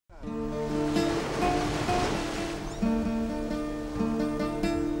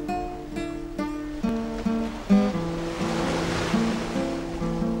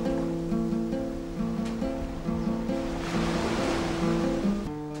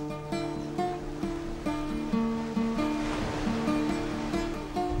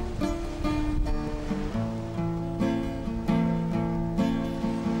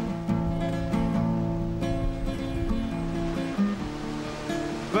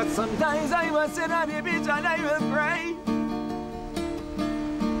But sometimes I will sit on the beach and I will pray.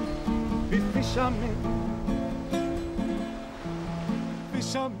 Be fishermen,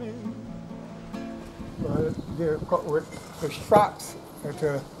 fishermen. Well, they're cut with fish traps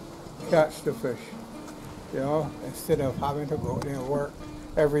to catch the fish. You know, instead of having to go there and work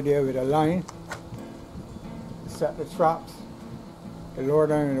every day with a line, set the traps, you lower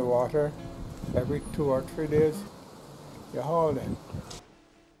them in the water. Every 2 or 3 days, you haul them.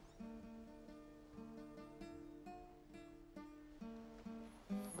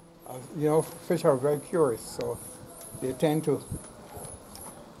 You know, fish are very curious, so they tend to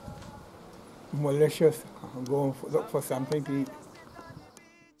malicious and go and look for something to eat.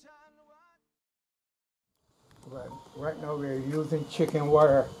 Right now we're using chicken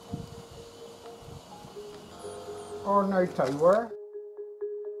wire, ordinary tie wire,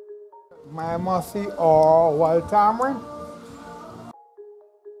 Miami or wild tamarind.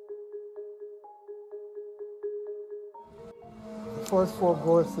 The first 4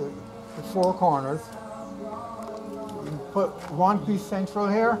 goes to the 4 corners. You put 1 piece central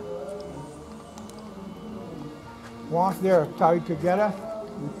here. Once they're tied together,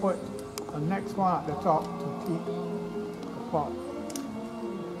 you put the next one at the top to keep the pot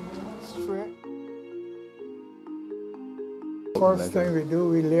straight. First thing we do,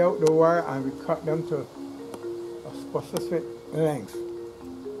 we lay out the wire and we cut them to a specific length.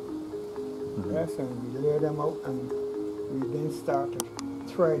 Yes, and we lay them out and we then start to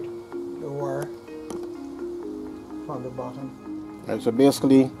thread the wire from the bottom. And so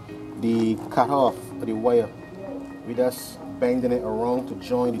basically, the cut off of the wire, we just bending it around to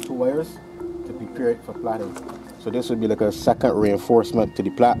join the 2 wires to prepare it for plaiting. So this would be like a second reinforcement to the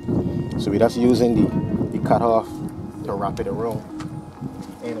plait. So we're just using the cut off to wrap it around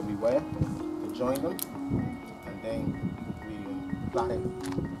end of the wire to join them, and then we plait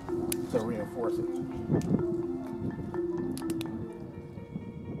it to reinforce it.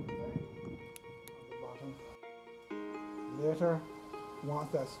 Later, once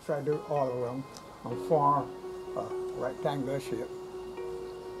that's threaded all around and form a rectangular shape,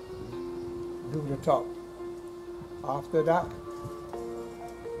 do the top. After that,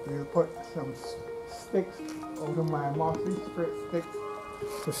 we'll put some sticks out of my mossy straight sticks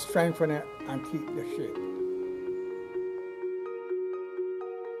to strengthen it and keep the shape.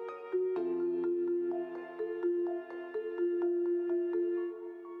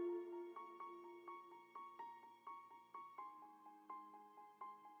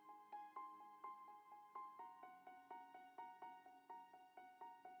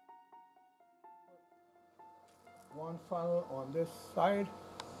 One funnel on this side.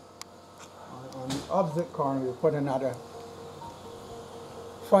 On the opposite corner, we put another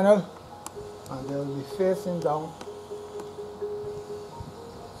funnel, and they'll be facing down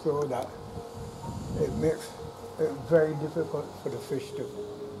so that it makes it very difficult for the fish to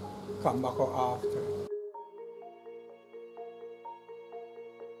come back out after.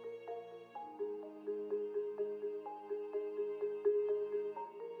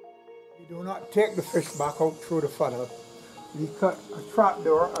 We do not take the fish back out through the funnel. We cut a trap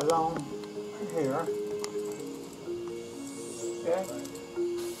door along here, okay?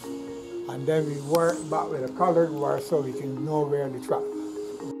 And then we work back with a colored wire so we can know where the trap.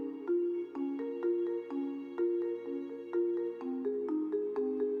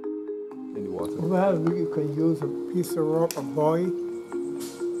 In the water? Well, we could use a piece of rope, a buoy.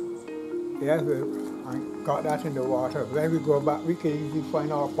 Yes, I got that in the water. When we go back, we can easily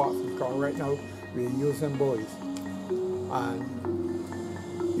find our pots because right now we're using buoys. And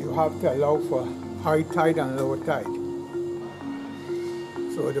you have to allow for high tide and low tide.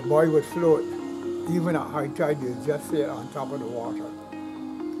 So the buoy would float. Even at high tide, you just sit on top of the water.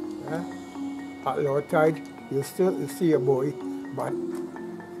 Yeah? At low tide, you still see a buoy, but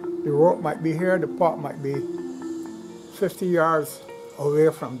the rope might be here, the pot might be 50 yards away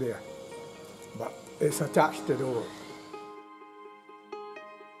from there. But it's attached to the rope.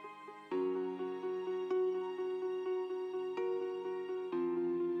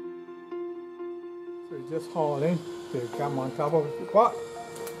 So you just haul in, so you come on top of the pot,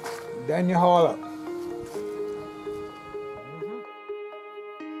 then you haul up.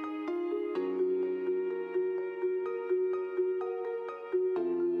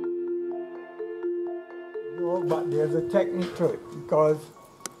 No, but there's a technique to it, because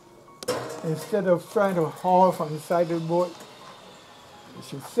instead of trying to haul from the side of the boat, you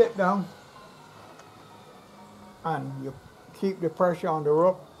should sit down and you keep the pressure on the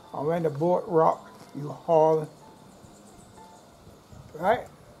rope, and when the boat rocks, you haul, right?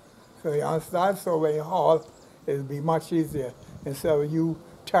 So you understand? So when you haul, it'll be much easier instead of you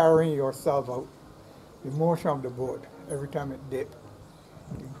tiring yourself out. The motion of the boat, every time it dips,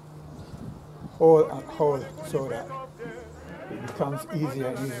 hold and hold so that it becomes easier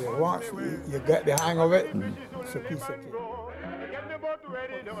and easier. Once you get the hang of it, it's a piece of cake.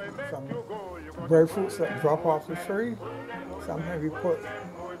 Some breadfruits that drop off the tree, sometimes you put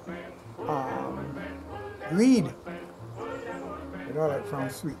weed, you know, like from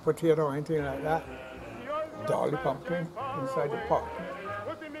sweet potato or anything like that, dolly pumpkin inside the pot.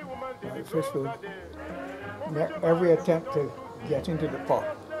 The fish will make every attempt to get into the pot.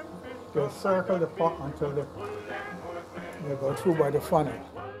 They'll circle the pot until they go through by the funnel.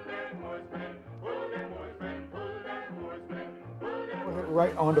 Put it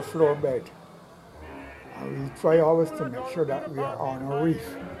right on the floor bed. And we try always to make sure that we are on a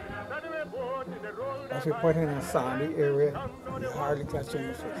reef. If you put in a sandy area, you hardly catch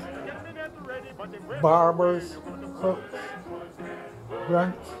any fish. Barbers, hooks,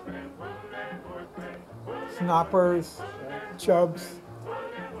 grunts, snappers, chubs,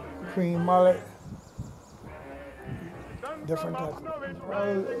 cream mullet, different types.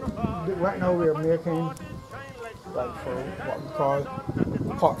 Well, right now we're making like for what we call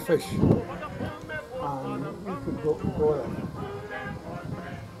pot fish. And you could go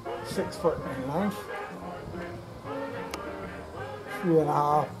like 6 foot in length,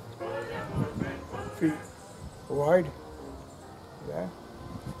 3.5 feet wide. Yeah,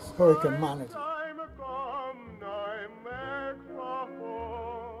 so we can manage it.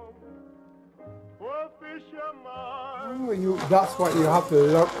 That's what you have to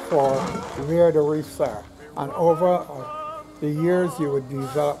look for, where the reefs are. And over the years you would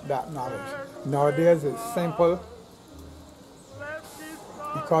develop that knowledge. Nowadays it's simple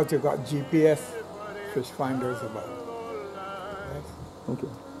because you got GPS fish finders about. Yes? Okay.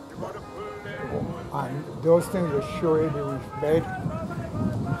 And those things will show you the reef bed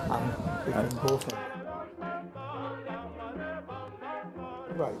and you can go from there.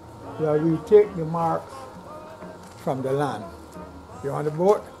 Right. Now you take the marks from the land. You're on the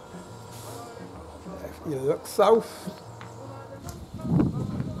boat. If you look south,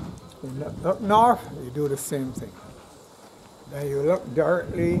 you look north, you do the same thing. Then you look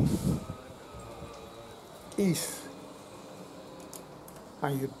directly east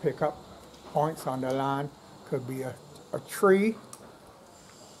and you pick up points on the land. Could be a tree,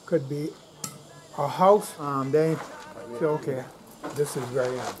 could be a house. Then you say, okay, this is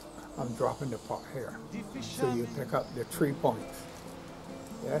very end. I'm dropping the pot here. So you pick up the 3 points.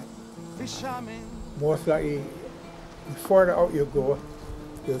 Yeah? Most likely, the further out you go,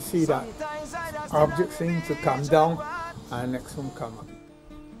 you'll see that object seems to come down and the next one come up.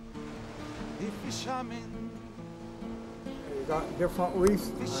 You got different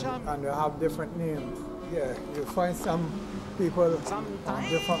reefs and they have different names. Yeah, you find some people on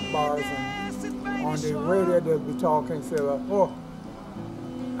different bars and on the radio they'll be talking, say, oh,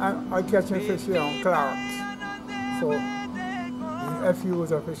 I'm catching fish here on Clark's. So if you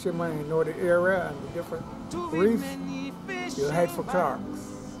was a fisherman, you know the area and the different reefs, you'll head for Clark's.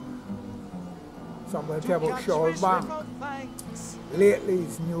 Somebody tell about Shoal Bank,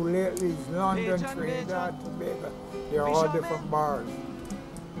 Lately's, New Lately's, London, Trinidad, Tobago. They're all different bars.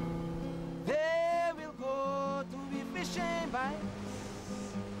 They will go to be fishing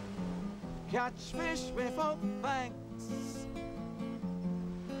banks, catch fish without banks.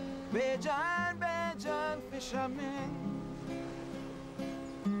 Bajan fishermen.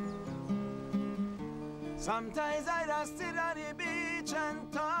 Sometimes I just sit on the beach and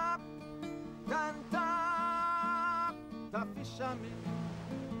talk to fishermen.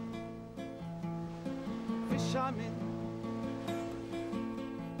 Fishermen.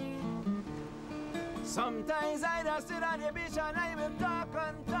 Sometimes I just sit on the beach and I will talk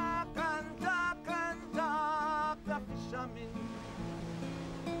to fishermen.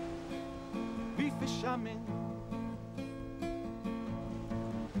 Be fishermen.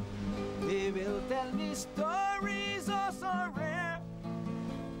 They will tell me stories oh so rare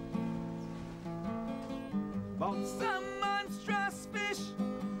about some